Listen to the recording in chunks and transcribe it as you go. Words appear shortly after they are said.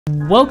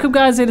Welcome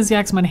guys, it is the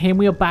AxeMan here and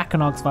we are back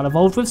on Oxford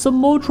Evolved with some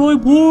more Troy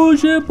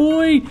Wars, yeah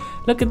boy!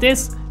 Look at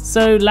this.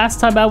 So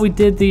last time out we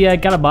did the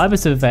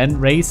Gallimimus event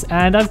race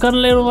and I've got a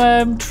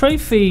little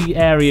trophy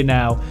area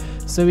now.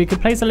 So we can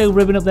place a little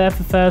ribbon up there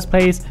for first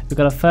place. We've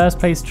got a first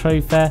place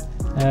trophy.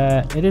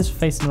 It is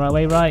facing the right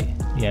way, right?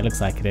 Yeah, it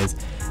looks like it is.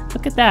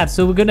 Look at that.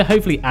 So we're going to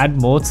hopefully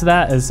add more to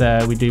that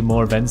as we do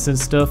more events and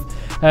stuff.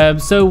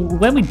 So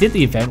when we did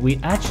the event, we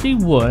actually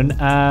won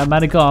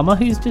Managama,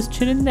 who's just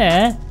chilling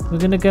there. We're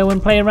going to go and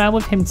play around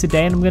with him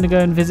today, and I'm going to go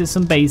and visit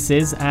some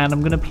bases, and I'm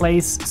going to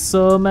place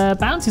some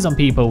bounties on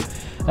people.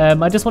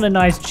 I just want a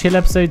nice chill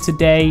episode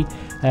today,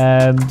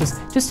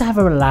 just to have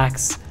a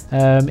relax.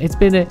 It's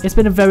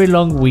been a very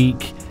long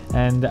week,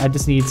 and I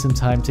just need some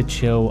time to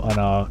chill on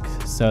Ark.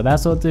 So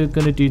that's what we're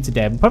going to do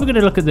today. I'm probably going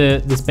to look at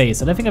this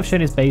base. I don't think I've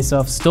shown his base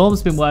off.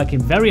 Storm's been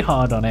working very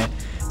hard on it,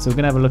 so we're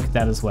going to have a look at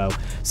that as well.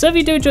 So if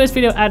you do enjoy this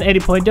video at any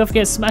point, don't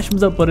forget to smash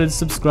thumbs up button,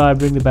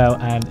 subscribe, ring the bell,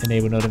 and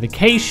enable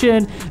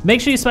notification. Make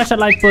sure you smash that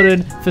like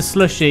button for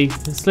Slushy.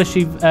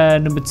 Slushy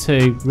number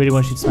 2 really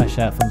wants you to smash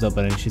that thumbs up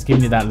button. She's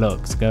giving you that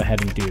look, so go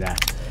ahead and do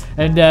that.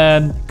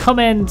 And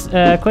comment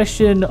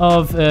question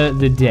of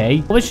the day.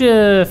 What's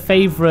your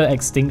favorite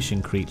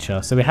extinction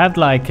creature? So we have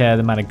like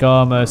the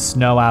Managama,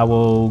 Snow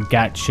Owl,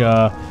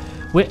 Gacha.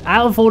 We're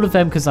out of all of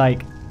them because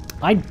like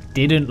I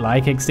didn't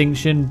like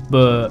extinction,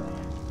 but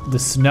the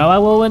Snow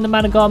Owl and the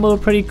Managama were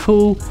pretty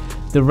cool.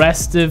 The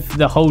rest of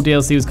the whole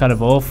DLC was kind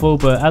of awful,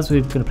 but as we're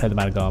going to play the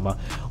Managama,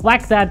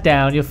 whack that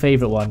down, your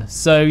favorite one.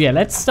 So yeah,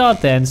 let's start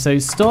then. So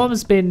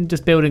Storm's been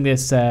just building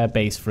this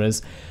base for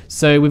us.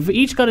 So we've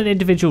each got an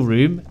individual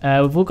room.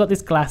 We've all got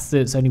this glass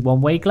that's only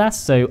one-way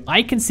glass, so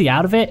I can see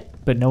out of it,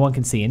 but no one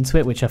can see into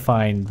it, which I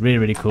find really,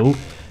 really cool.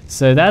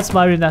 So that's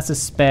my room, that's a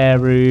spare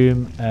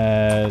room.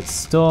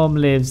 Storm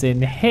lives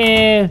in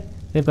here.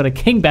 They've got a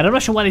king bed. I'm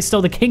not sure why they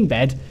stole the king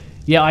bed.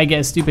 Yeah, I get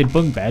a stupid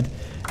bunk bed.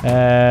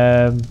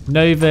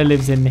 Nova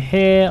lives in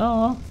here.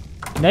 Oh,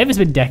 Nova's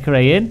been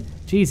decorating.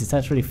 Jesus,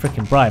 that's really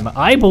freaking bright. My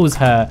eyeballs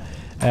hurt.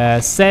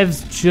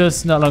 Sev's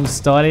just not long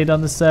started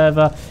on the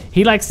server.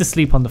 He likes to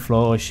sleep on the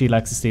floor, or she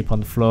likes to sleep on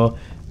the floor.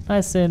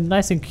 Nice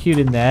and cute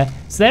in there.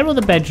 So they're all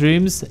the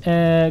bedrooms.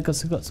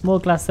 Got small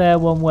glass there,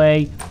 one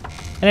way.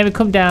 And then we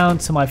come down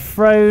to my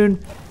throne.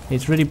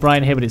 It's really bright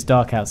in here, but it's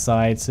dark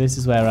outside. So this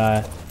is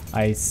where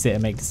I sit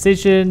and make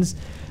decisions.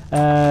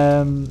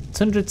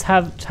 Tundra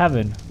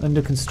Tavern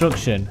under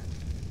construction.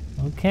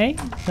 Okay,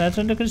 that's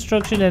under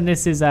construction, and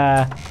this is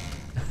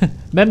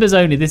members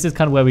only. This is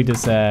kind of where we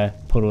just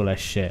put all our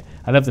shit.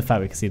 I love the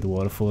fact we can see the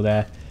waterfall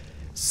there.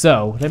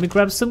 So let me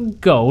grab some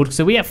gold.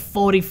 So we have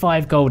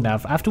 45 gold now.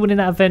 After winning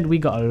that event, we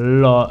got a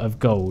lot of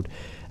gold.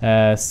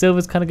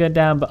 Silver's kind of going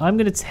down, but I'm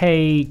gonna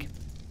take.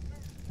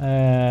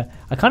 I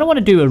kind of want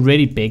to do a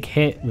really big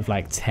hit with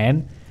like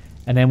 10,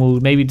 and then we'll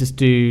maybe just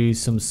do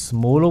some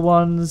smaller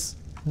ones.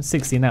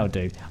 16, that'll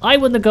do. I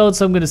won the gold,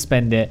 so I'm going to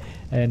spend it.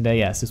 And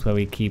yeah, this is where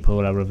we keep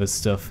all our other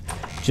stuff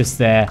just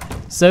there.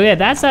 So yeah,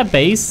 that's our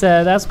base.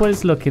 That's what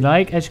it's looking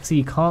like. As you can see,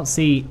 you can't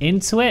see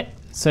into it.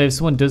 So if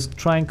someone does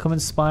try and come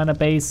and spy on a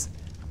base,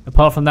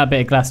 apart from that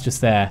bit of glass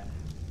just there.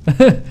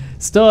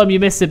 Storm, you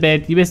missed a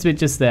bit. You missed a bit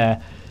just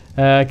there.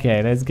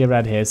 Okay, let's get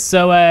around here.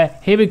 So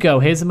here we go.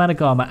 Here's the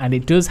Managama, and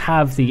it does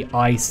have the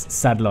ice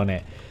saddle on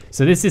it.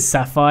 So this is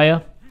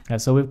Sapphire.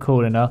 That's all we've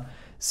called her.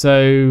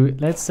 So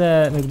let's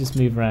maybe just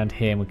move around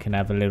here and we can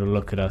have a little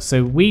look at her.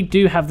 So we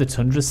do have the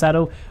Tundra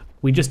saddle.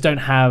 We just don't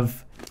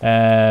have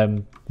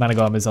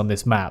Managamas on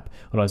this map.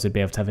 Otherwise we'd be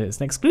able to have it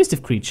as an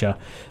exclusive creature.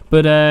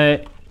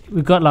 But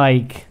we've got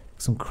like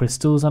some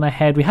crystals on our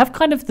head. We have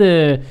kind of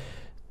the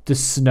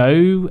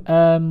snow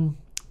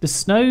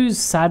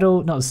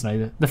saddle, not the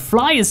snow, the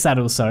flyer's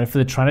saddle, sorry, for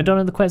the Pteranodon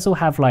and the Quetzal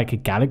have like a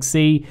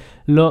galaxy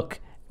look.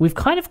 We've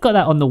kind of got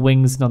that on the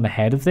wings and on the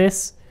head of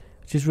this,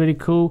 which is really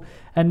cool.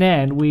 And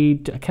then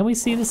can we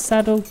see the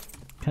saddle?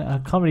 I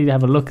can't really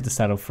have a look at the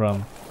saddle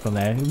from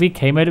there. If we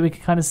came at it, we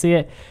can kind of see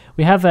it.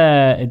 We have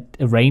a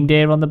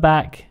reindeer on the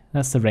back.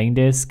 That's the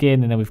reindeer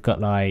skin. And then we've got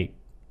like,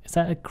 is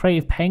that a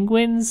crate of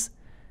penguins?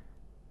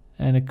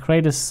 And a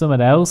crate of something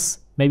else.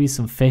 Maybe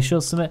some fish or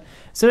something.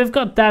 So we've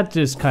got that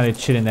just kind of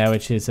chilling there,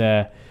 which is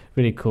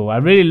really cool. I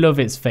really love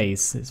its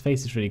face. Its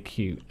face is really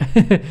cute.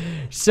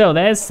 So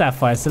there's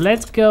Sapphire. So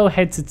let's go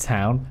head to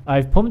town.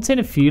 I've pumped in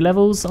a few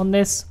levels on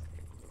this.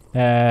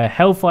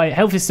 Health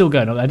is still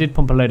going up. I did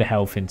pump a load of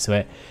health into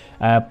it.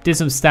 Did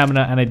some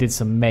stamina and I did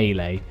some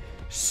melee.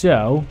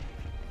 So,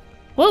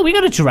 well, we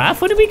got a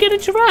giraffe. When did we get a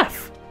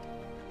giraffe?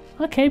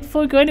 Okay,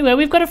 before we go anywhere,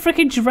 we've got a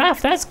freaking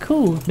giraffe. That's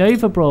cool.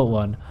 Nova brought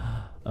one.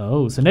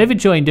 Oh, so Nova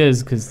joined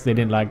us because they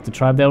didn't like the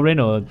tribe they were in,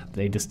 or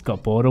they just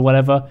got bored or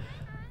whatever.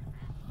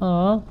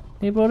 Oh,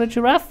 they brought a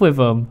giraffe with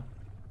them.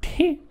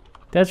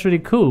 That's really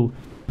cool.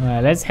 All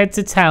right, let's head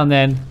to town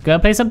then. Go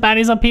and play some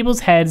bounties on people's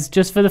heads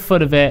just for the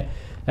fun of it.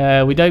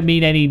 We don't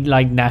mean any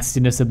like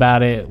nastiness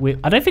about it.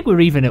 I don't think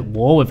we're even at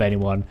war with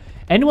anyone.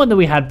 Anyone that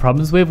we had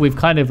problems with, we've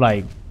kind of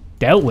like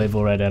dealt with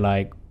already.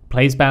 Like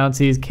placed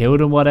bounties, killed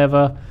them,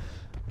 whatever.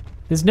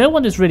 There's no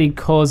one that's really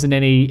causing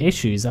any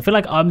issues. I feel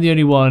like I'm the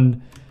only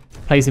one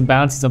placing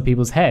bounties on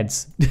people's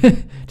heads.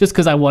 Just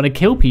because I want to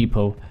kill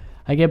people.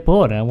 I get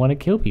bored and I want to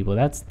kill people.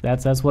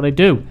 That's what I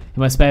do in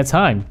my spare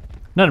time.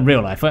 Not in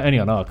real life, only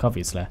on Ark,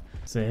 obviously.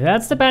 So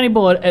that's the bounty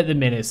board at the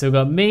minute. So we've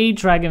got me,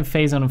 Dragon,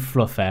 Phazon, and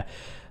Fluffer.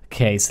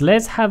 Okay, so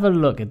let's have a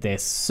look at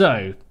this.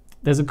 So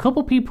there's a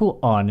couple people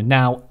on.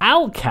 Now,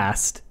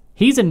 Outcast,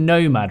 he's a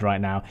nomad right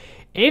now.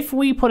 If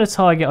we put a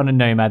target on a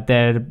nomad,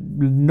 they're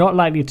not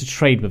likely to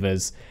trade with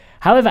us.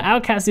 However,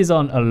 Outcast is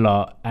on a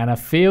lot, and I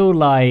feel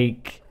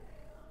like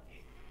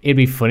it'd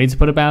be funny to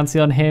put a bounty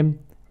on him.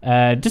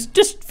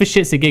 Just for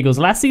shits and giggles.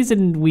 Last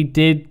season, we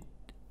did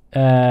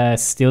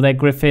steal their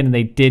Griffin, and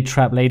they did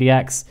trap Lady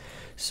Axe.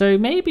 So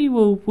maybe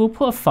we'll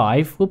put a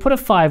 5. We'll put a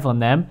 5 on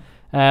them.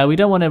 We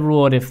don't want to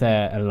reward if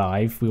they're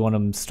alive. We want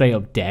them straight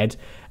up dead.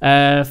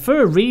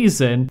 For a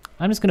reason,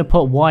 I'm just going to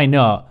put why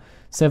not.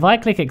 So if I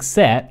click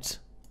accept...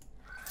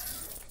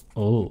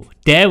 Oh,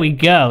 there we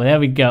go. There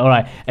we go. All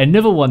right.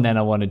 Another one then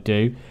I want to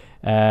do.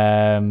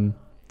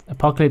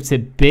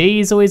 Apocalyptic B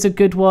is always a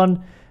good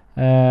one.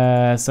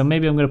 So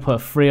maybe I'm going to put a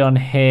 3 on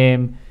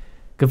him.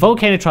 The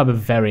Volcano Tribe are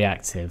very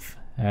active.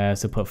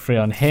 So put 3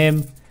 on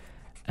him.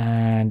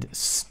 And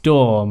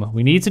Storm.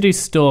 We need to do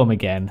Storm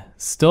again.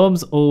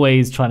 Storm's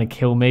always trying to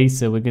kill me,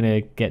 so we're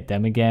going to get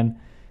them again.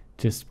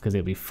 Just because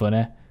it'll be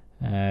funner.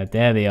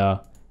 There they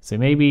are. So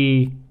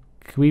maybe...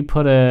 Can we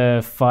put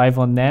a 5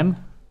 on them?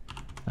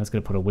 I was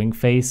going to put a wing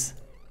face.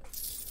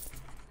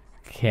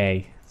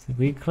 Okay. So if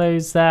we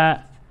close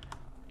that.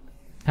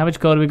 How much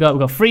gold have we got?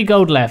 We've got 3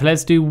 gold left.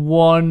 Let's do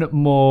one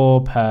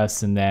more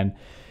person then.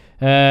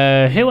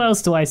 Who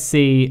else do I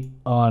see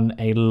on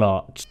a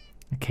lot?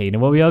 Okay, you know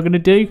what we are going to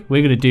do?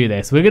 We're going to do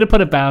this. We're going to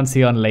put a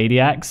bounty on Lady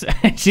Axe.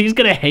 She's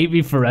going to hate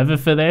me forever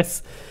for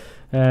this.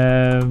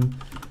 There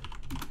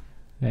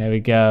we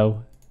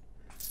go.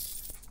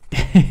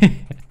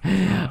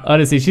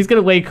 Honestly, she's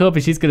going to wake up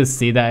and she's going to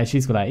see that and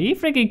she's going to be like,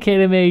 are you freaking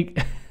kidding me?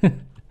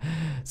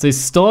 So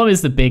Storm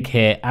is the big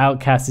hit.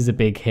 Outcast is a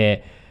big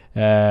hit.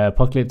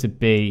 Apocalyptic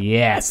B,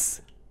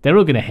 yes. They're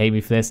all going to hate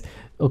me for this.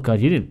 Oh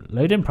god, you didn't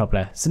load in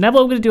properly. So now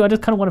what I'm going to do, I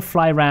just kind of want to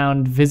fly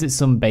around, visit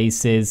some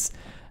bases.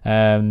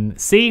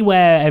 See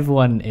where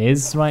everyone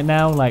is right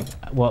now, like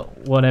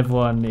what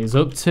everyone is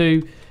up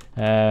to.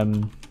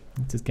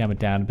 Just gamma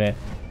down a bit.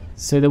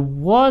 So there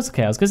was,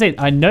 okay, I was gonna say,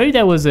 I know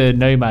there was a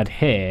nomad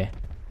here.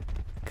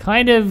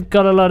 Kind of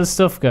got a lot of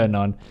stuff going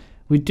on.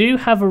 We do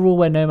have a rule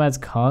where nomads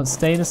can't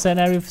stay in a certain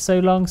area for so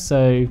long,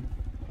 so...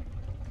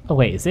 Oh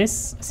wait, is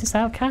this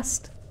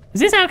Outcast? Is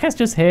this Outcast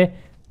just here?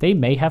 They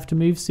may have to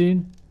move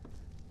soon.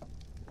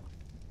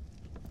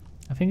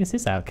 I think it's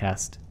this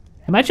Outcast.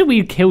 Imagine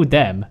we killed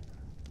them.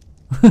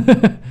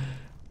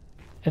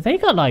 Have they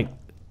got like...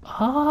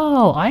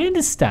 Oh, I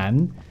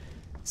understand.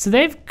 So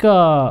they've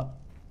got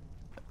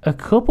a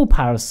couple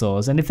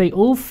parasaurs, and if they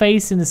all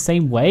face in the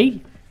same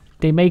way,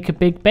 they make a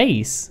big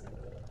base.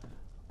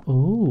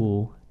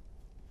 Ooh.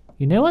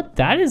 You know what?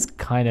 That is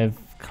kind of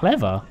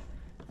clever.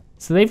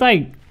 So they've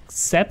like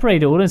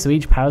separated all of them, so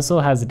each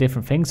parasaur has a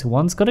different thing. So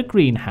one's got a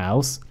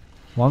greenhouse,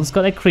 one's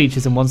got their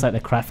creatures, and one's like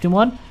the crafting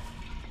one.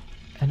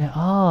 And then,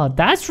 oh,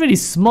 that's really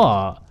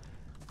smart.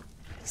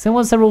 So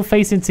once they're all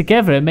facing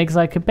together, it makes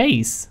like a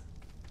base.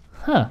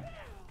 Huh.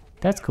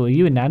 That's cool. Are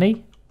you a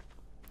nanny?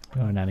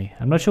 You're a nanny.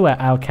 I'm not sure where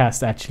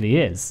Outcast actually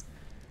is.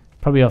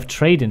 Probably off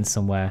trading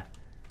somewhere.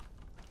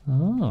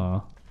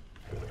 Oh.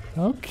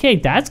 Okay,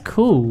 that's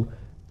cool.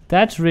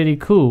 That's really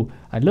cool.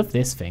 I love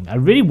this thing. I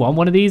really want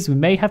one of these. We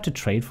may have to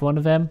trade for one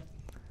of them.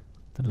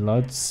 The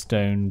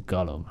Lodestone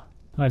Golem.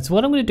 Alright, so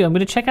what I'm going to do, I'm going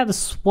to check out the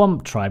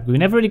Swamp Tribe. We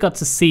never really got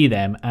to see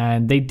them,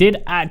 and they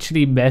did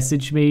actually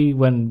message me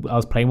when I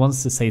was playing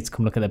once to say to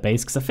come look at their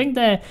base, because I think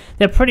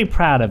they're pretty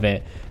proud of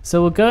it.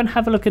 So we'll go and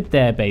have a look at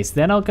their base.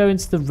 Then I'll go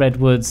into the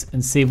Redwoods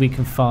and see if we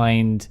can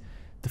find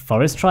the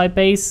Forest Tribe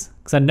base,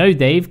 because I know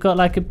they've got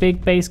like a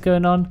big base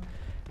going on.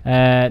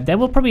 Then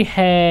we'll probably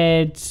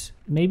head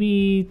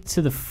maybe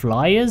to the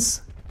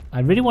Flyers.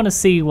 I really want to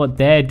see what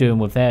they're doing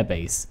with their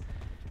base.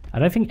 I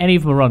don't think any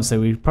of them are on,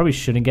 so we probably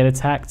shouldn't get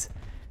attacked.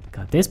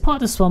 God, this part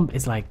of the swamp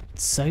is like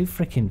so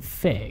freaking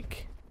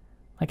thick.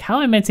 Like, how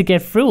am I meant to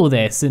get through all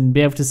this and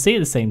be able to see at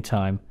the same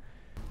time?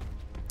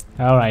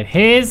 Alright,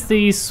 here's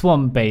the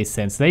swamp base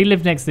then. So they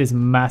live next to this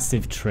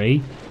massive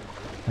tree.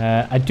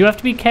 I do have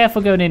to be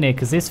careful going in here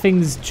because this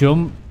thing's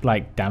jump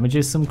like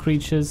damages some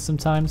creatures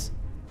sometimes.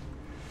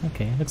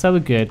 Okay, looks like we're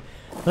good.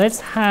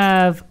 Let's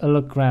have a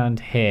look around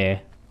here.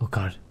 Oh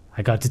god,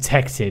 I got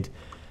detected.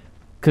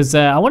 Because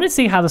I want to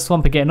see how the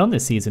swamp are getting on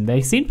this season.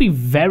 They seem to be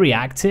very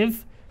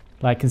active.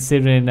 Like,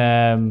 considering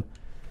the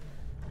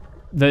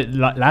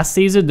last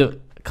season, that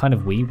kind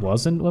of we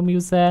wasn't when we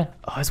was there.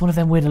 Oh, it's one of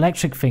them weird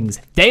electric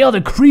things. They are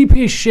the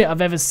creepiest shit I've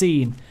ever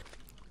seen.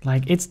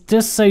 Like, it's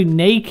just so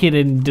naked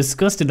and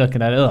disgusting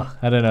looking at it. Ugh,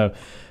 I don't know.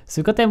 So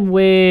we've got them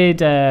weird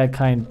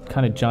kind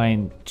of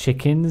giant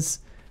chickens.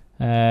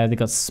 They've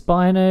got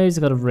Spinos,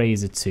 they've got a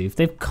razor tooth.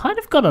 They've kind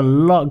of got a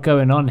lot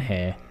going on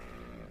here.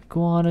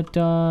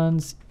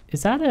 Iguanodons.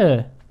 Is that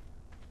a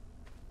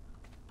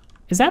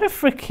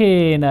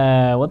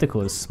freaking, what they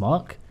call a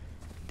smock?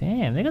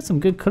 Damn, they got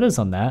some good colors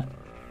on that.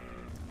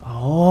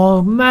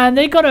 Oh man,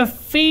 they got a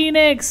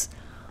phoenix.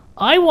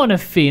 I want a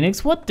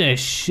phoenix. What the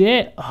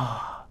shit?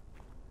 Oh.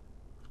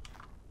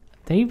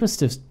 They must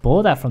have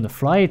bought that from the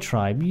Flyer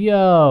tribe.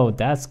 Yo,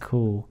 that's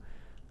cool.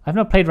 I've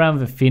not played around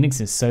with a phoenix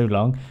in so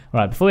long. All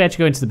right, before we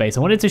actually go into the base,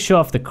 I wanted to show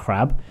off the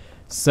crab.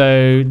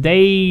 So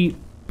they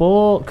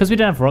bought, because we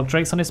don't have rock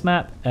drakes on this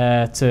map,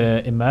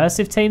 to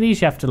immersive tame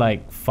these, you have to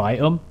like fight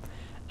them.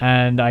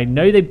 And I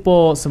know they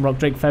bought some rock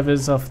drake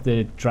feathers off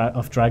the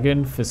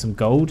dragon for some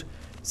gold.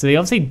 So they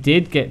obviously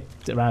did get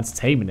around to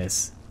taming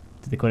this.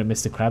 Did they call it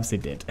Mr. Krabs? They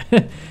did.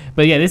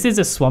 But yeah, this is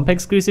a swamp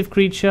exclusive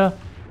creature.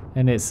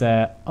 And it's,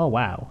 oh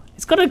wow.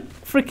 It's got a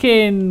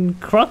freaking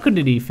croc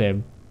underneath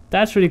him.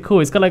 That's really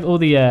cool. It's got like all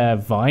the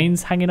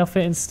vines hanging off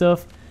it and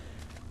stuff.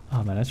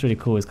 Oh man, that's really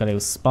cool. It's got little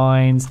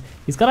spines.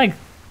 He's got like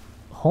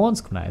horns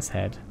coming out his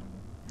head.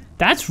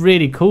 That's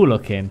really cool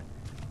looking.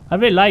 I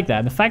really like that.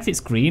 And the fact it's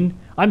green,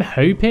 I'm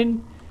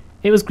hoping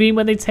it was green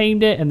when they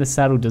tamed it and the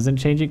saddle doesn't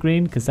change it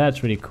green, because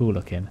that's really cool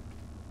looking.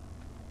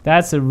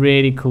 That's a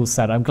really cool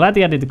saddle. I'm glad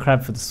they added the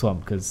crab for the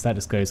swamp, because that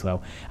just goes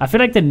well. I feel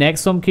like the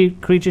next swamp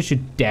creature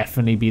should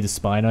definitely be the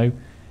Spino.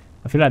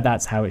 I feel like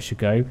that's how it should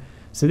go.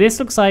 So this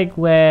looks like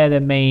where the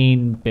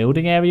main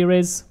building area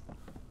is.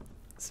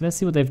 So let's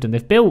see what they've done.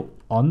 They've built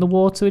on the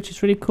water, which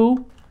is really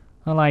cool.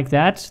 I like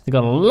that. They've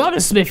got a lot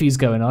of smithies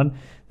going on.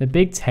 The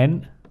big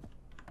tent.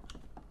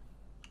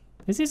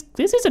 This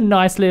is a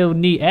nice little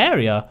neat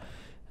area.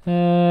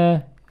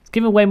 It's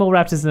giving way more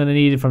raptors than I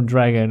needed from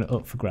Dragon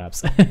up for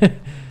grabs.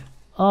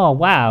 Oh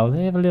wow,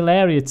 they have a little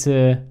area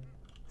to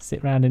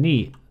sit around and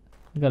eat.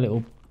 We've got a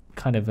little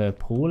kind of a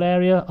pool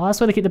area. Oh,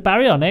 that's where they keep the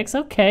baryonyx.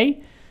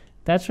 Okay,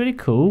 that's really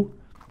cool.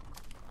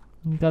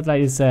 We've got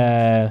like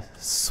this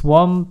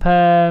swamp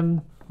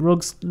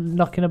rugs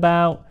knocking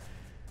about.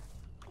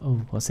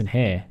 Oh, what's in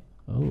here?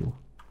 Oh,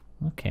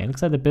 okay.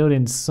 Looks like they're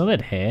building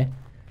summit here.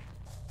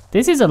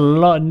 This is a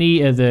lot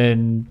neater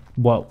than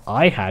what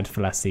I had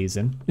for last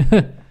season.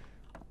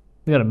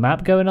 We got a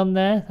map going on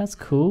there. That's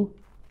cool.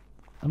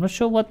 I'm not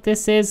sure what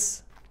this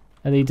is.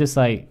 Are they just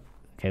like...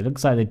 Okay,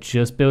 looks like they're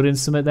just building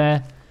something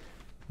there.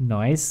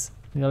 Nice.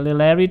 We got a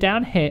little area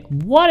down here.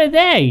 What are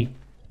they?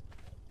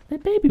 They're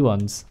baby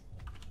ones.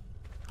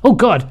 Oh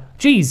god!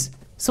 Jeez!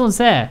 Someone's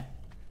there.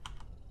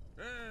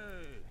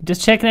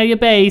 Just checking out your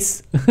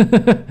base.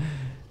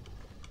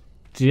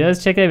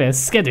 Just checking out your base.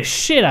 Scared the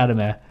shit out of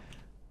me.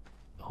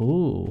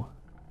 Ooh.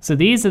 So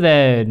these are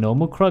the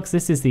normal crocs.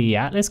 This is the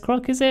Atlas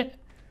croc, is it?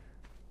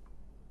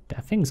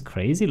 That thing's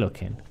crazy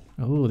looking.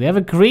 Oh, they have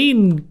a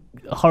green,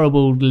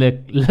 horrible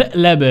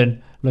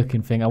lemon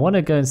looking thing. I want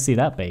to go and see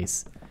that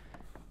base.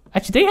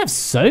 Actually, they have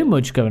so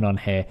much going on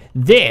here.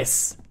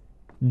 This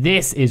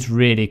is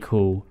really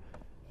cool.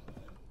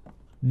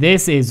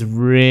 This is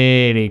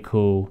really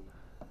cool.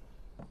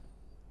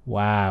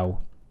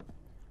 Wow.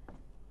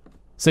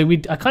 So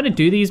I kind of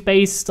do these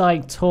base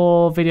like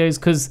tour videos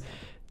because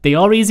they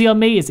are easy on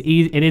me.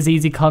 It is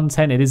easy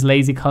content. It is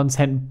lazy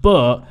content,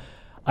 but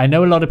I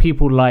know a lot of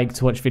people like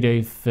to watch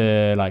videos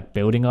for like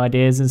building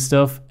ideas and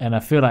stuff, and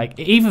I feel like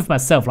even for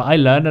myself, like I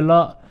learn a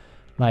lot.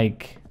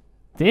 Like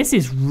this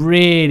is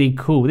really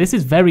cool. This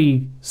is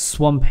very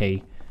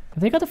swampy.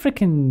 Have they got the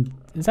freaking?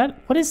 Is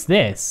that what is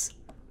this?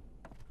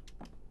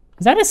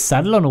 Is that a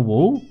saddle on a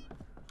wall?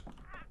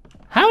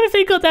 How have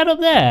they got that up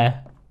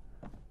there?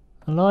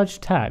 A large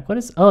tack. What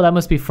is? Oh, that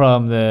must be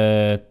from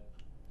the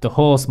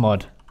horse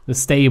mod, the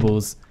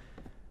stables.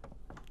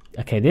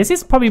 Okay, this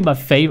is probably my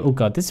favorite. Oh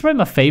god, this is probably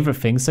my favorite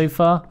thing so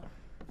far.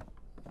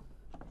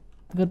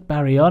 We've got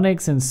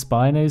baryonyx and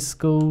Spino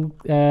skull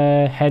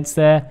heads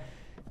there.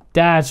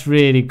 That's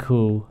really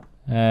cool.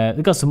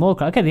 They've got some more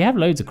crabs. Okay, they have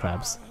loads of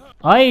crabs.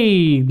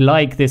 I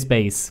like this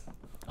base.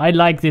 I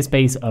like this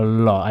base a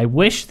lot. I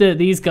wish that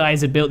these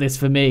guys had built this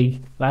for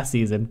me last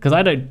season, because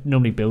I don't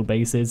normally build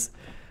bases.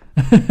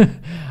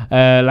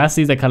 Last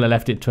season I kind of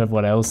left it to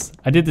everyone else.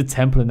 I did the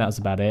temple and that was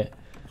about it.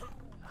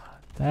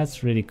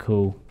 That's really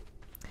cool.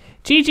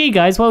 GG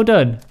guys, well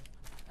done.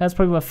 That's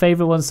probably my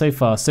favorite one so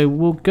far. So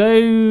we'll go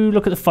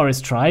look at the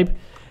forest tribe,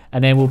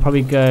 and then we'll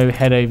probably go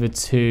head over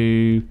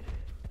to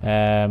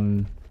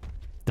the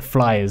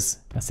flyers.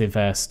 That's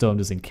if Storm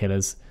doesn't kill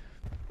us.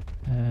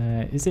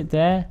 Is it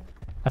there?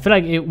 I feel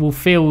like it will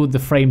feel the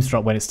frames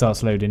drop when it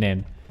starts loading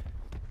in.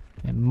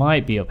 It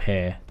might be up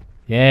here.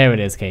 There it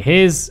is. Okay,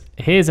 here's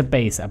a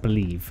base, I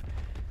believe.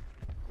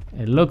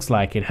 It looks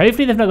like it.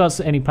 Hopefully they've not got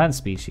any plant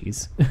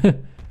species.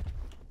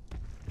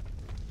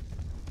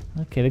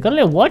 Okay, they've got a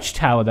little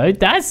watchtower though.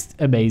 That's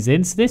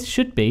amazing. So this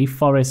should be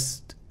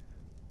forest.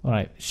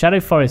 Alright, Shadow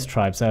Forest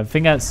Tribe. So I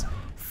think that's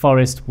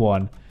Forest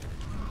 1.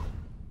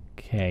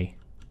 Okay.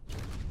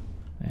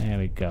 There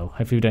we go.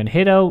 Hopefully we don't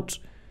hit out.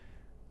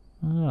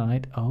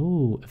 Alright.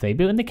 Oh, have they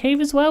built in the cave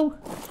as well?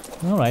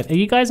 Alright, are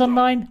you guys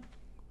online?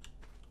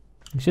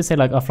 I should say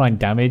like offline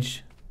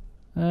damage.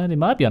 They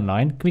might be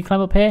online. Can we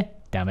climb up here?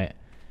 Damn it.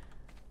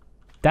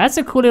 That's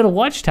a cool little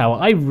watchtower.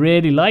 I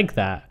really like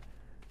that.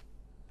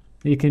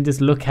 You can just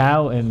look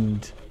out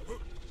and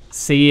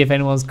see if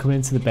anyone's coming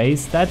into the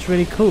base. That's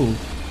really cool.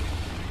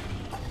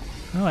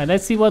 All right,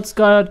 let's see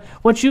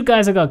what you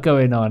guys have got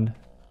going on.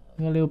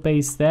 Got a little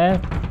base there.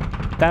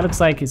 That looks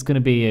like it's going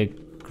to be a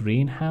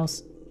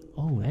greenhouse.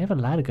 Oh, they have a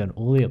ladder going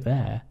all the way up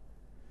there.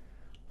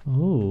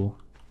 Oh,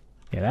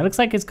 yeah, that looks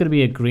like it's going to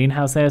be a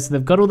greenhouse there. So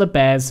they've got all the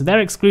bears. So their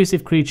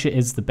exclusive creature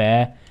is the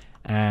bear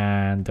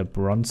and the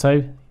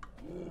Bronto.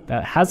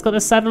 That has got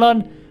the saddle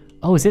on.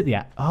 Oh, is it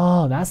the...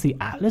 Oh, that's the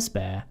Atlas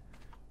bear.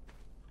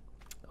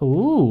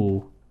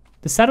 Ooh.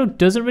 The saddle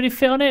doesn't really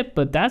fit on it,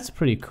 but that's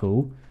pretty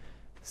cool.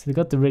 So they've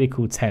got the really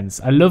cool tents.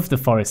 I love the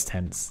forest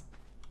tents.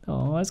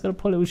 Oh, it's got a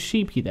poor little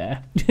sheepy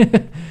there.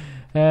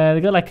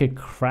 They've got like a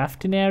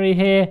crafting area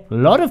here. A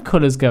lot of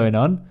colours going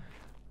on.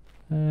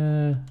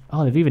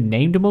 Oh, they've even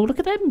named them all. Look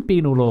at them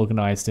being all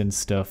organised and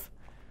stuff.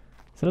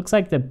 So it looks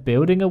like they're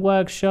building a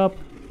workshop.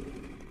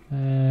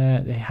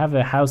 They have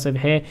a house over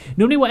here.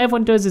 Normally what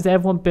everyone does is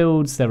everyone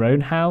builds their own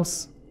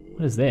house.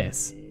 What is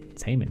this?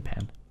 Taming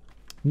pen.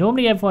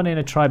 Normally everyone in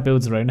a tribe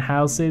builds their own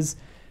houses.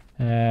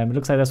 It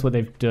looks like that's what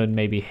they've done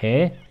maybe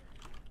here.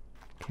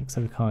 Okay, looks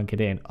like we can't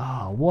get in.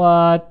 Oh,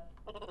 what?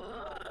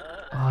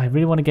 Oh, I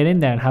really want to get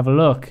in there and have a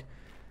look.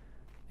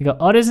 They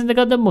got otters and they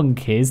got the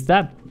monkeys.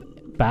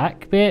 That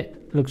back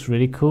bit looks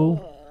really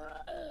cool.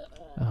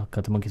 Oh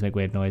god, the monkeys make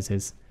weird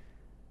noises.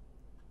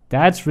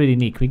 That's really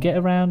neat. Can we get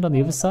around on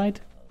the other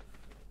side?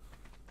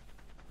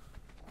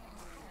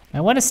 I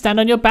want to stand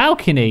on your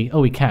balcony.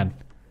 Oh, we can.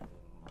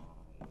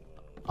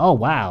 Oh,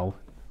 wow.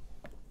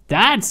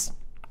 That's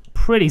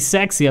pretty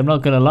sexy, I'm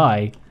not going to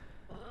lie.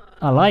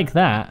 I like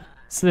that.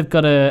 So they've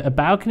got a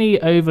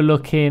balcony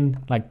overlooking,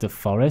 like, the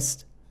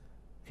forest.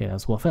 Okay,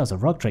 that was a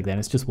rock drake then.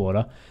 It's just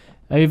water.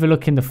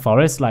 Overlooking the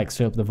forest, like,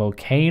 straight up the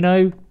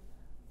volcano.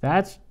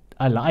 I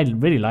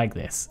really like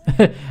this.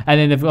 And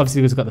then they've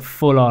obviously got the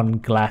full-on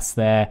glass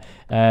there.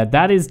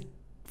 That is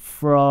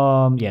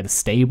from, yeah, the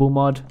stable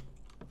mod.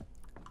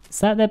 Is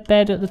that their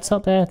bed at the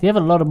top there? They have a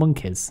lot of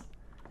monkeys.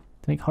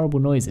 They make horrible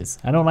noises.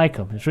 I don't like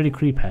them. It's really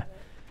creepy.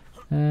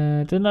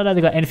 Don't know that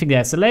they got anything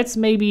there. So let's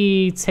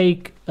maybe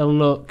take a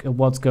look at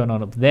what's going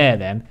on up there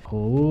then.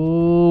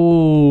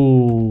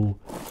 Oh.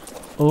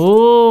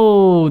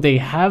 Oh, they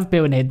have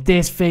built it.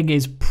 This thing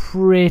is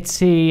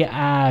pretty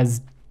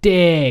as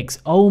dicks.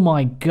 Oh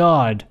my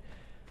god.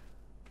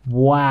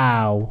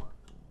 Wow.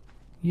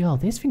 Yo,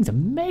 this thing's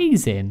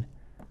amazing.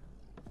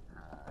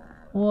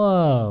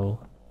 Whoa.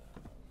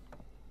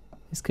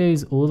 This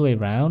goes all the way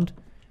around.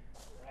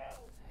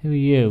 Who are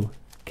you,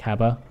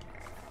 Cabba?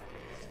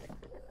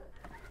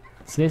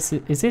 Is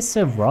this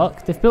a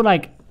rock? They've built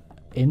like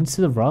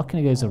into the rock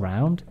and it goes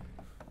around.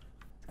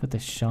 Got the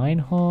shine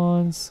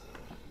horns.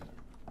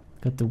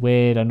 Got the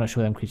weird, I'm not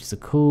sure what them creatures are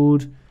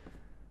called.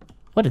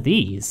 What are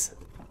these?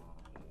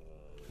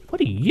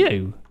 What are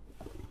you?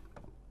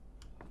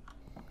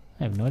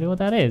 I have no idea what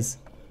that is.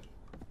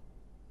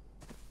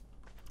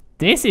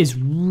 This is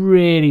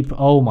really...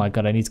 Oh my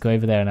god, I need to go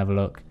over there and have a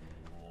look.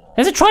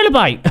 There's a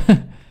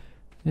trilobite!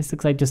 This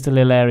looks like just a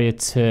little area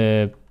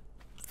for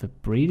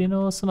breeding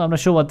or something. I'm not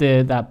sure what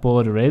that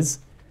border is.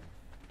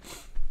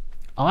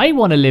 I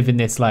want to live in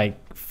this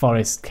like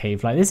forest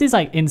cave. Like this is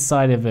like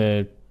inside of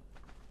a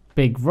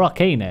big rock,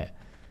 ain't it?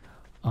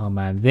 Oh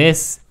man,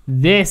 this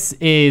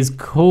is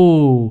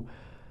cool.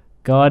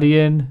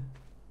 Guardian.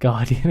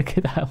 Look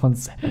at that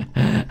one's.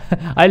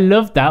 I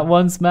love that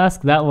one's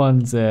mask. That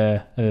one's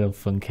a little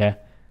funky.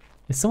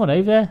 Is someone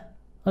over there?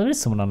 Oh, there is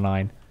someone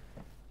online.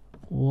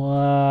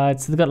 What?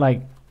 So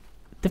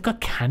they've got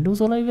candles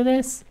all over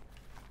this.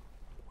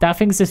 That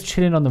thing's just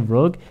chilling on the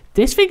rug.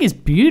 This thing is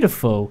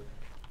beautiful.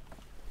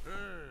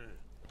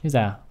 Who's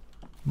that?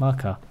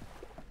 Marker.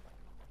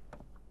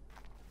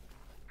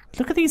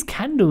 Look at these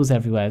candles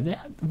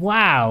everywhere.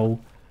 Wow.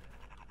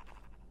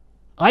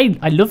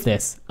 I love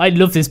this. I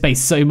love this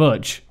base so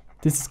much.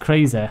 This is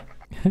crazy.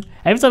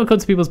 Every time I come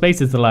to people's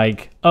bases, they're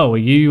like, "Oh, are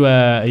you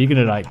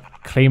gonna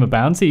like claim a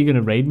bounty? Are you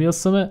gonna raid me or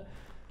something?"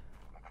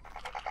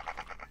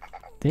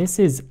 This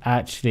is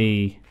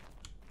actually.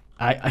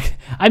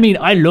 I mean,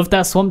 I love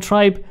that swamp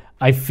tribe.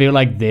 I feel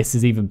like this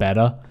is even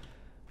better.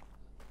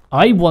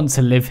 I want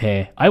to live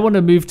here. I want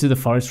to move to the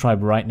forest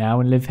tribe right now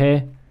and live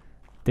here.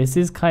 This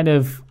is kind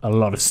of a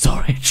lot of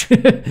storage.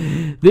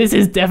 This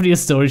is definitely a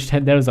storage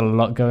tent. There is a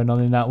lot going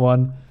on in that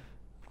one.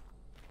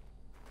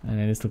 And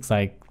then this looks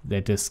like they're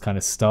just kind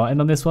of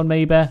starting on this one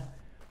maybe.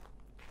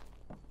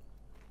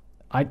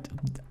 I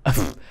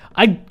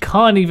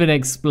can't even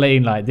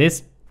explain, like,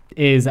 this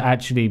is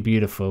actually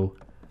beautiful.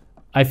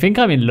 I think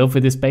I'm in love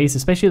with this base,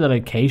 especially the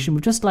location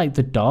with just like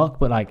the dark,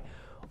 but like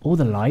all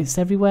the lights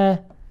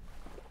everywhere.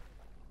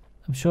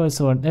 I'm sure I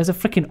saw there's a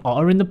freaking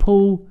otter in the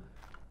pool.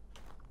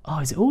 Oh,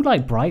 is it all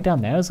like bright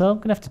down there as well? I'm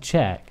gonna have to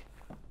check.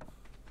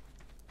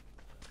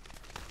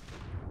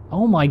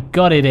 Oh my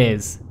god, it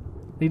is.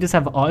 They just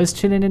have otters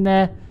chilling in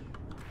there.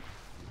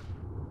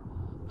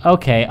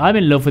 Okay, I'm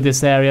in love with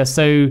this area.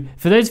 So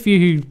for those of you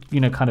who, you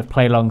know, kind of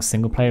play along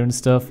single player and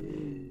stuff,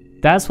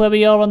 that's where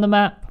we are on the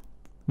map.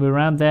 We're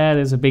around there.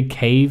 There's a big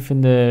cave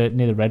in near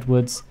the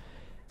redwoods.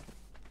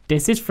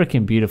 This is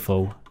freaking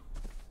beautiful.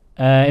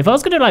 If I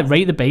was gonna like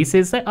rate the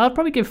bases, I'd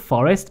probably give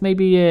Forest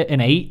maybe an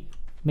 8.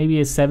 maybe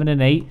a 7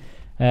 and 8.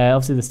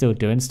 Obviously, they're still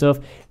doing stuff.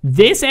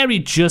 This area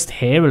just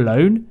here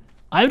alone,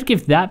 I would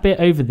give that bit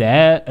over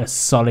there a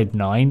solid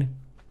 9.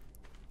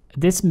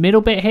 This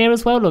middle bit here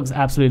as well looks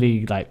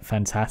absolutely like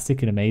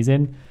fantastic and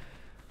amazing.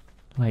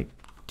 Like,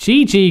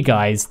 GG,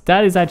 guys.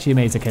 That is actually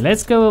amazing. Okay,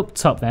 let's go up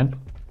top then.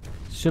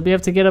 Should be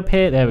able to get up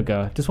here. There we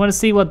go. Just want to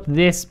see what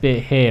this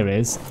bit here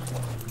is.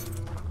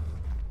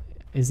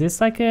 Is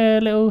this like a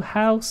little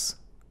house?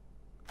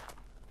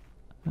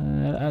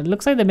 It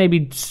looks like they're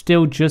maybe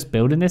still just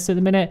building this at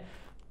the minute.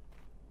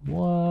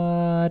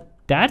 What?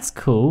 That's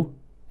cool.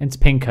 It's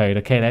pin code.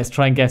 Okay, let's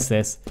try and guess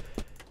this.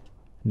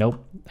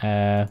 Nope.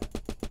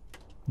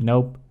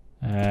 Nope.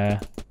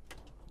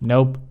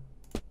 Nope.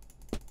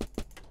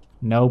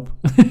 Nope.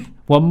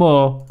 One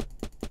more.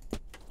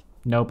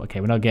 Nope. Okay,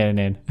 we're not getting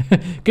in.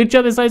 Good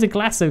job. There's loads of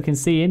glass so we can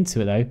see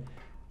into it though.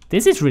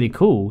 This is really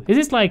cool. Is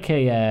this like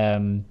a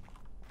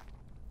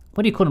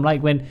what do you call them?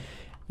 Like when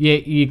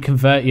you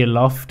convert your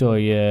loft or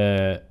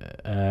your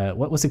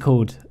what's it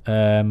called?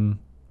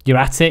 Your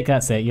attic.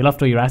 That's it. Your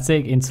loft or your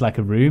attic into like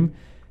a room.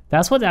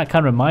 That's what that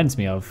kind of reminds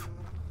me of.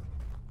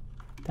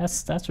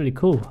 That's really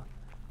cool.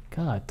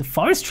 God, the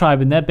Forest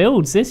Tribe and their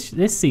builds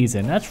this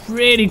season. That's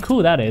really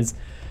cool. That is.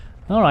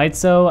 All right,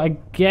 so I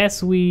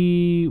guess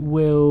we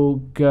will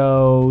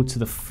go to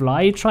the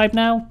Fly Tribe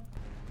now.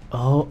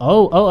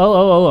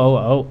 Oh,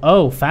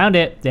 found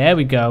it. There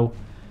we go.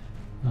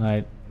 All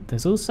right,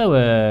 there's also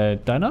a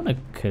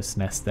Deinonychus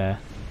nest there.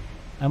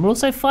 And we're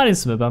also fighting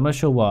something, but I'm not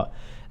sure what.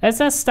 Let's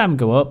let Stam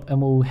go up and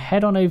we'll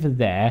head on over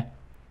there.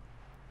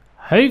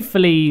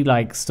 Hopefully,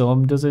 like,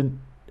 Storm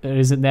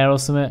isn't there or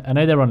something. I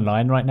know they're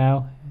online right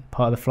now,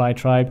 part of the Fly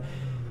Tribe.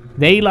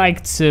 They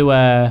like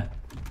to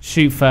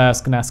shoot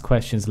first and ask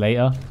questions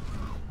later.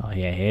 Oh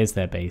yeah, here's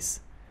their base.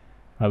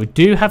 Right, we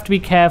do have to be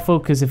careful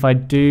because if I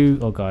do,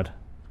 oh god,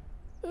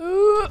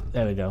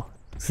 there we go.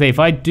 So if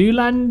I do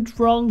land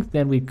wrong,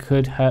 then we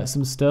could hurt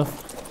some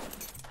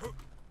stuff.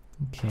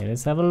 Okay,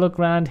 let's have a look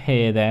around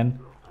here then.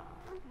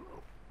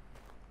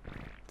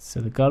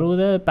 So they've got all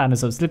the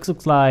banners up. This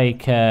looks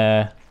like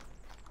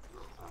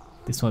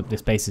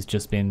this base has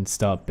just been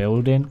start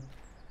building.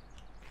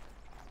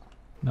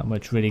 Not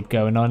much really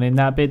going on in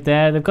that bit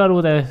there. They've got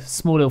all the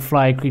small little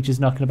fly creatures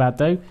knocking about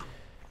though.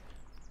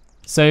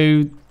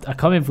 So, I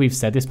can't remember if we've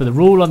said this, but the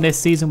rule on this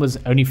season was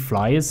only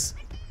flyers.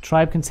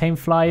 Tribe contain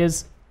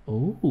flyers.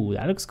 Ooh,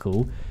 that looks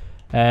cool.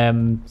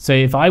 So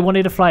if I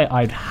wanted a flyer,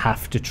 I'd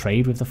have to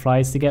trade with the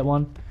flyers to get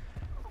one.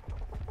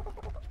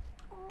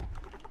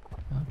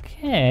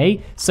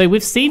 Okay, so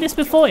we've seen this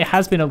before. It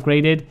has been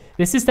upgraded.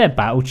 This is their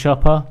battle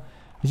chopper,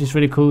 which is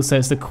really cool. So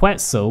it's the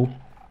Quetzal,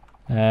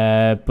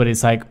 but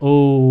it's like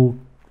all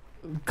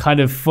kind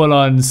of full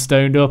on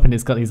stoned up, and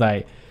it's got these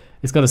like,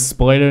 it's got a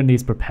spoiler and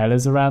these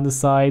propellers around the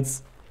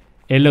sides.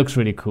 It looks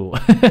really cool.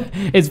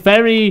 It's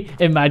very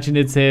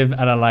imaginative,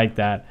 and I like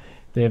that.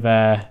 They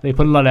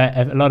put a lot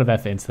of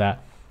effort into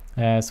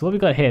that. So what we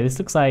got here? This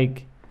looks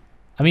like,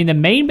 I mean, the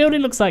main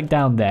building looks like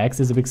down there because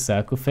there's a big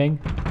circle thing.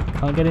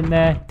 Can't get in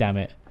there. Damn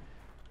it.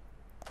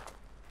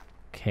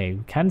 Okay,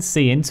 we can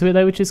see into it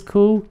though, which is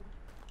cool.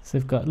 So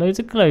they've got loads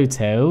of glow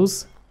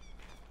tails.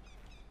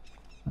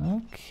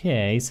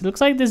 Okay, so it looks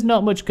like there's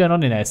not much going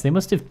on in there. So they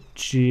must have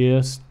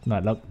just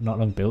not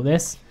long built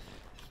this.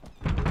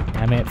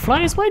 Damn it.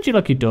 Flyers, why'd you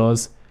lock your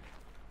doors?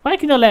 Why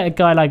can you not let a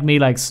guy like me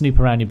like snoop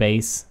around your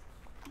base?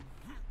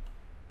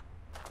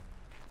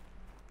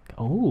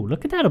 Oh,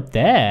 look at that up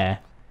there.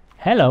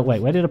 Hello.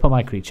 Wait, where did I put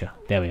my creature?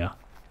 There we are.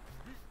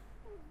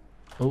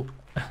 Oh,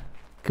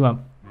 come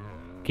on.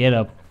 Get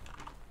up.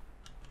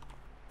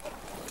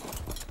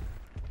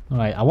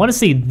 Alright, I want to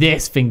see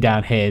this thing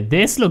down here.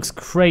 This looks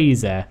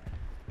crazy.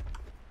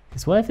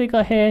 Because what have they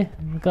got here?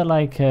 They've got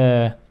like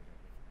a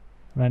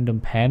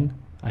random pen.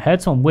 I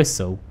heard someone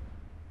whistle.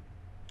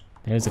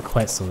 There's a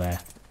Quetzal there.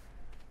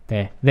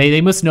 There.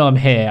 They must know I'm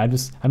here.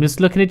 I'm just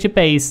looking at your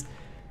base.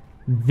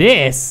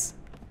 This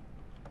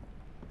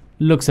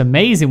looks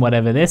amazing,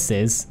 whatever this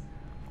is.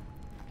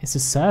 It's a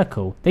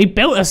circle. They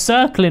built a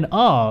circle in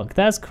Ark.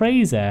 That's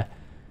crazy.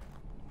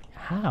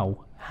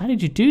 How? How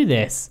did you do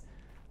this?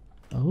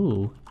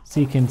 Oh, so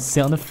you can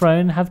sit on the throne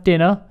and have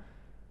dinner.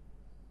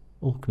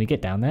 Oh, can we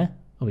get down there?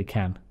 Oh, we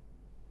can.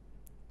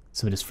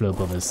 So we just flew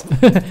above us.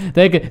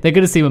 They're going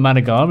to see my man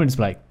of God and just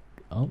be like,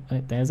 oh,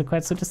 there's a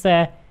Quetzal just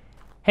there.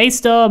 Hey,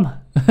 Storm.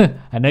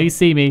 I know you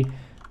see me.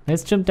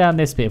 Let's jump down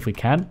this bit if we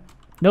can.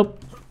 Nope.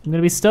 I'm going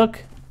to be stuck.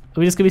 Are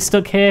we just going to be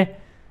stuck here?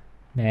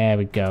 There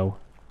we go.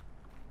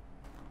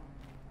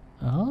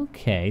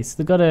 Okay, so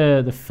they've got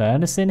the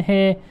furnace in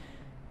here.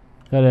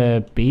 Got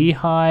a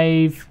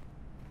beehive.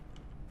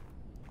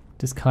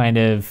 Just kind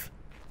of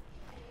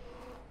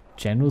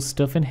general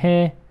stuff in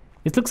here.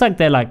 It looks like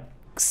they're like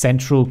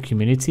central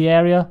community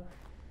area.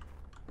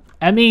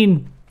 I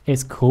mean,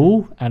 it's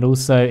cool, and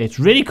also it's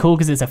really cool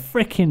because it's a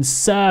freaking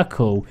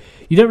circle.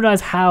 You don't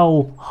realize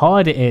how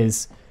hard it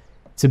is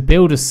to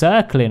build a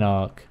circle in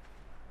Ark.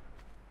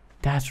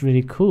 That's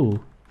really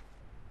cool.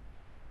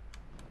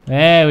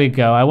 There we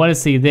go. I want to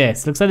see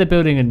this. Looks like they're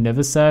building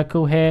another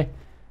circle here.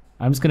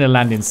 I'm just going to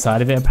land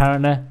inside of it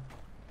apparently.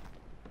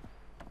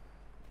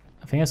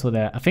 I think that's what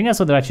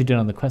they're actually doing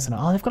on the quest.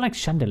 Oh, they've got like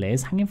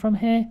chandeliers hanging from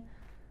here.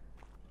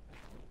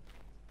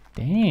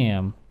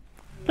 Damn.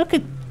 Look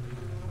at...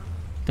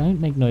 Don't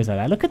make noise like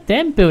that. Look at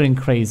them building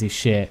crazy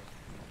shit.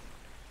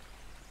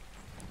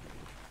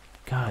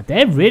 God,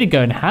 they're really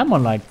going ham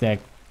on like their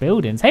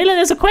buildings. Hey, look,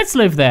 there's a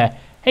Quetzal over there.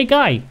 Hey,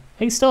 guy.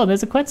 Hey, Storm,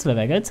 there's a Quetzal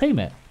over there. Go tame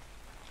it.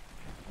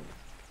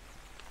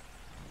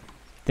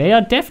 They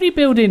are definitely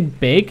building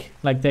big.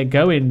 Like, they're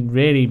going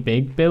really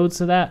big builds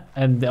to that.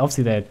 And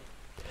obviously, they're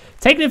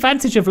taking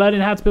advantage of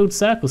learning how to build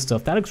circle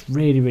stuff. That looks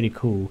really, really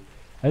cool.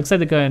 It looks like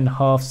they're going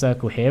half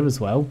circle here as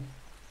well.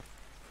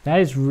 That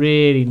is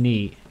really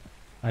neat.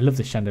 I love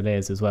the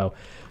chandeliers as well.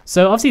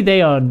 So, obviously,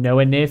 they are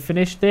nowhere near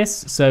finished this.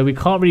 So, we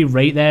can't really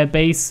rate their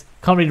base.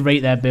 Can't really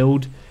rate their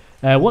build.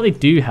 What they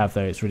do have,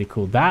 though, is really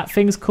cool. That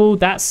thing's cool.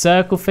 That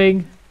circle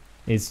thing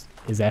is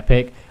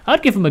epic.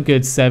 I'd give them a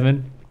good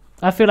 7.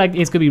 I feel like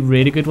it's going to be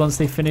really good once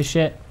they finish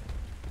it.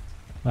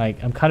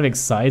 Like, I'm kind of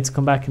excited to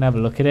come back and have a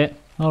look at it.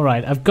 All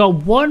right, I've got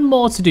one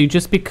more to do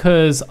just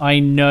because I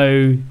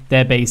know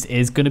their base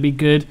is going to be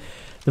good.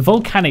 The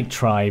Volcanic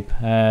Tribe.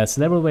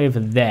 So they're all the way over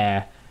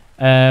there.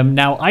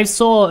 Now, I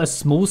saw a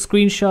small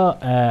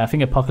screenshot. I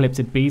think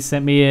Apocalyptic Beast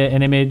sent me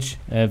an image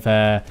of...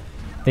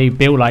 they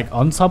built like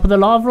on top of the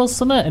lava or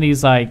something, and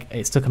he's like,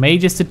 it took them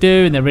ages to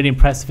do, and they're really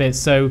impressed with it.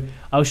 So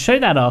I'll show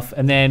that off,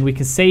 and then we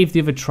can save the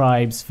other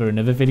tribes for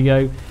another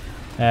video.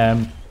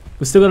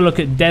 We're still going to look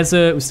at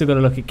desert. We're still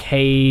going to look at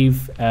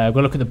cave. We're going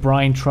to look at the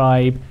brine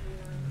tribe.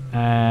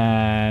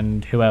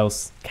 And who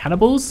else?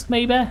 Cannibals,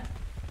 maybe?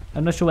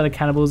 I'm not sure where the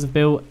cannibals have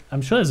built.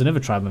 I'm sure there's another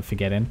tribe I'm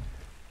forgetting.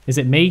 Is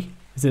it me?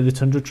 Is it the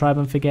Tundra tribe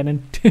I'm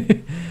forgetting?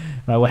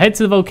 Right, we'll head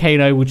to the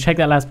volcano. We'll check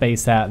that last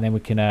base out, and then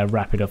we can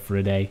wrap it up for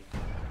a day.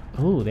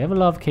 Oh, they have a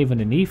lava cave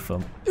underneath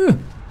them. Ugh.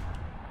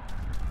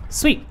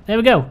 Sweet, there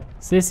we go.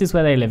 So this is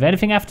where they live.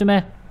 Anything after me?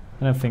 I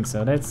don't think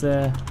so. Let's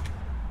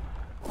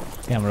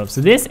camera up.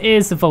 So this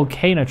is the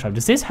volcano tribe.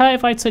 Does this hurt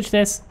if I touch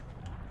this?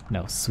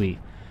 No, sweet.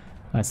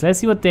 Alright, so let's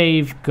see what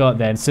they've got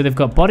then. So they've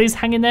got bodies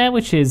hanging there,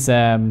 which is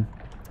a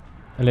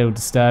little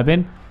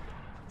disturbing.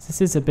 So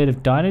this is a bit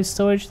of dino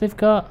storage they've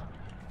got.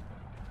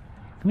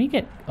 Can we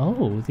get...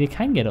 Oh, they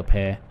can get up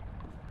here.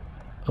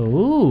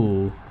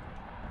 Oh,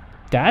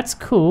 that's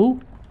cool.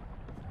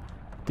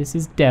 This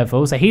is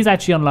Devil. So he's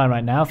actually online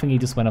right now. I think he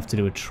just went off to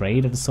do a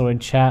trade. I just saw in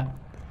chat.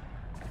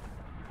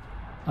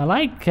 I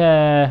like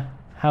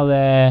how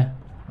they're...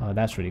 Oh,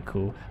 that's really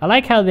cool. I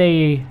like how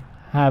they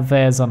have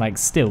theirs on like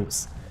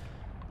stilts.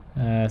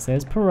 So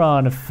there's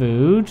piranha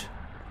food.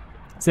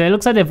 So it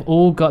looks like they've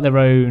all got their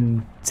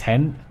own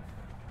tent,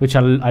 which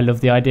I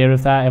love the idea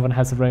of that. Everyone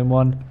has their own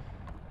one.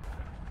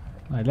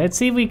 All right, let's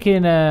see if we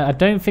can... I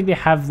don't think they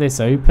have this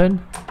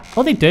open.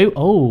 Oh, they do.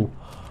 Oh,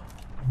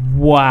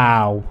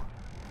 wow.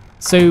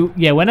 So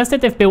yeah, when I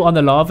said they've built on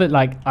the lava,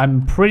 like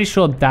I'm pretty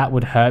sure that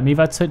would hurt me if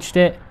I touched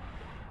it.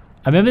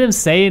 I remember them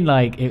saying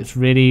like it's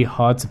really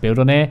hard to build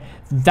on here.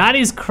 That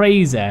is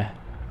crazy.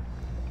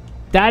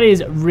 That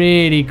is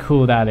really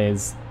cool, that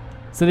is.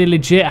 So they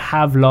legit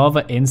have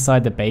lava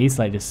inside the base,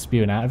 like just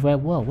spewing out everywhere.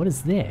 Whoa, what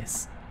is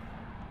this?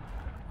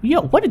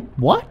 Yo,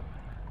 what?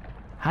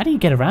 How do you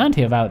get around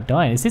here without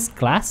dying? Is this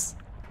glass?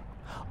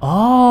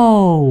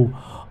 Oh,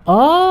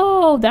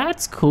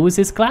 that's cool. Is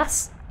this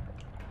glass?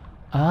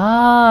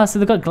 Ah, so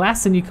they've got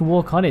glass and you can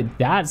walk on it.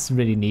 That's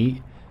really neat.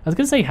 I was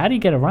going to say, how do you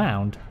get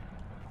around?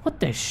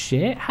 What the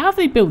shit? How have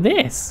they built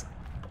this?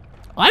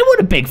 I want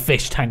a big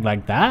fish tank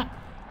like that.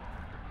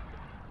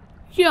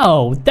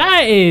 Yo,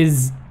 that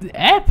is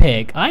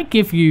epic. I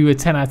give you a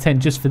 10 out of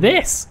 10 just for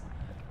this.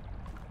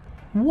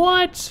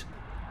 What?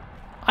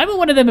 I want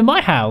one of them in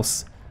my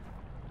house.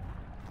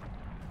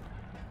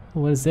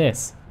 What is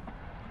this?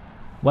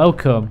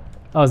 Welcome.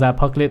 Oh, is that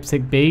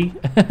Apocalyptic Bee?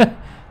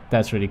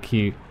 That's really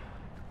cute.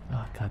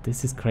 Oh god,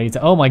 this is crazy.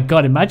 Oh my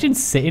god, imagine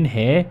sitting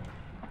here.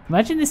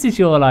 Imagine this is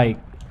your like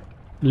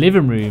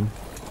living room.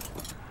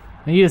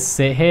 And you just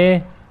sit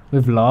here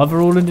with lava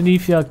all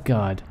underneath you. Oh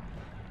god.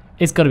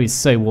 It's gotta be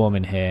so warm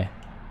in here.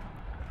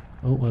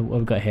 Oh, what have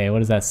we got here? What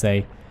does that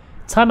say?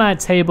 Timeout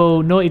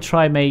table, naughty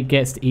tri-mate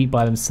gets to eat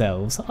by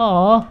themselves.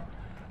 Aww.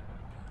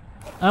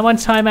 I'm on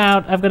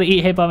timeout. I've got to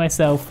eat here by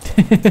myself.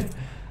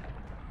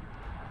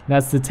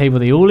 That's the table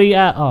they all eat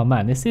at. Oh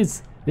man, this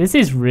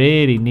is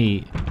really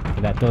neat.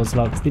 Okay, that door's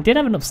locked. They did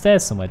have an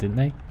upstairs somewhere, didn't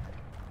they?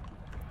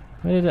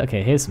 Where did it?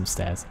 Okay, here's some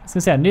stairs. I was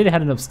gonna say I knew they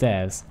had an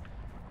upstairs.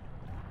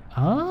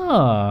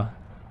 Ah,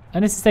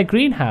 and this is their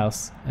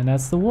greenhouse, and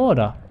that's the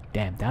water.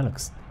 Damn, that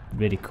looks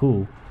really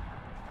cool.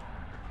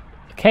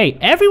 Okay,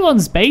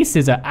 everyone's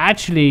bases are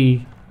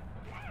actually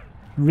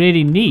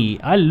really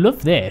neat. I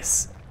love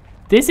this.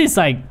 This is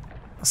like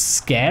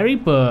scary,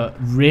 but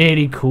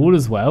really cool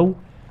as well.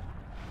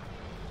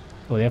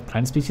 Oh, they have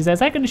plant species there. Is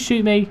that going to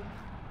shoot me?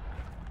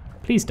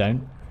 Please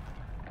don't.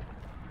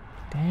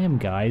 Damn,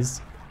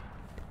 guys.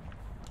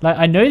 Like,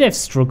 I know they've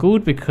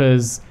struggled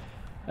because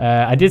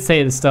I did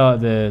say at the start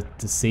of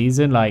the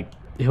season, like,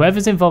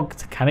 whoever's in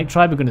Volcanic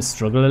Tribe are going to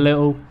struggle a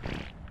little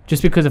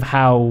just because of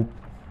how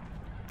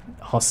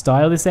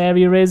hostile this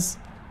area is.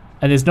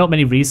 and there's not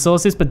many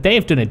resources, but they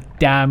have done a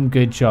damn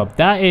good job.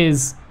 That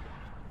is,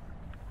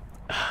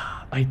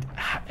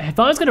 if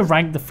I was going to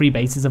rank the 4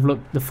 bases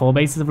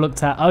I've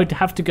looked at, I would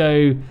have to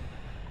go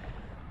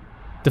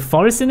the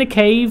forest in the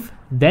cave,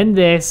 then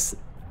this,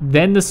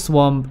 then the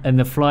swamp, and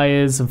the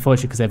flyers,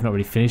 unfortunately, because they've not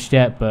really finished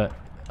yet, but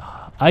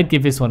I'd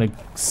give this one a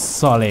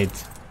solid,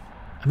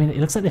 I mean, it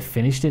looks like they've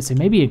finished it, so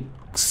maybe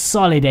a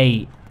solid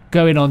 8,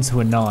 going on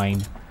to a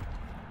 9.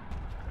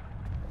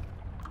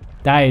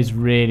 That is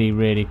really,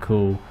 really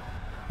cool.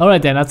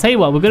 Alright then, I'll tell you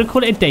what, we're going to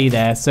call it a day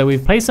there. So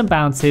we've played some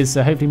bounties,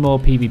 so hopefully more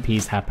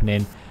PvPs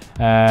happening.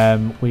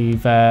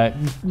 We've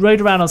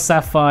rode around on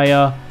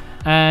Sapphire,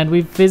 and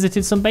we've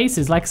visited some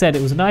bases. Like I said,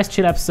 it was a nice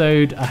chill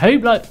episode. I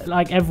hope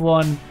like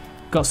everyone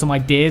got some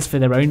ideas for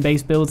their own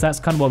base builds. That's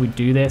kind of why we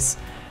do this.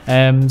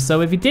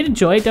 So if you did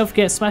enjoy it, don't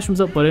forget, smash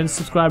thumbs up button,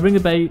 subscribe, ring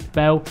the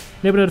bell,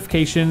 enable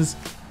notifications,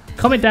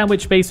 comment down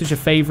which base was your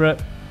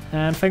favourite,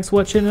 and thanks for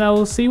watching, and I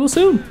will see you all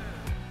soon.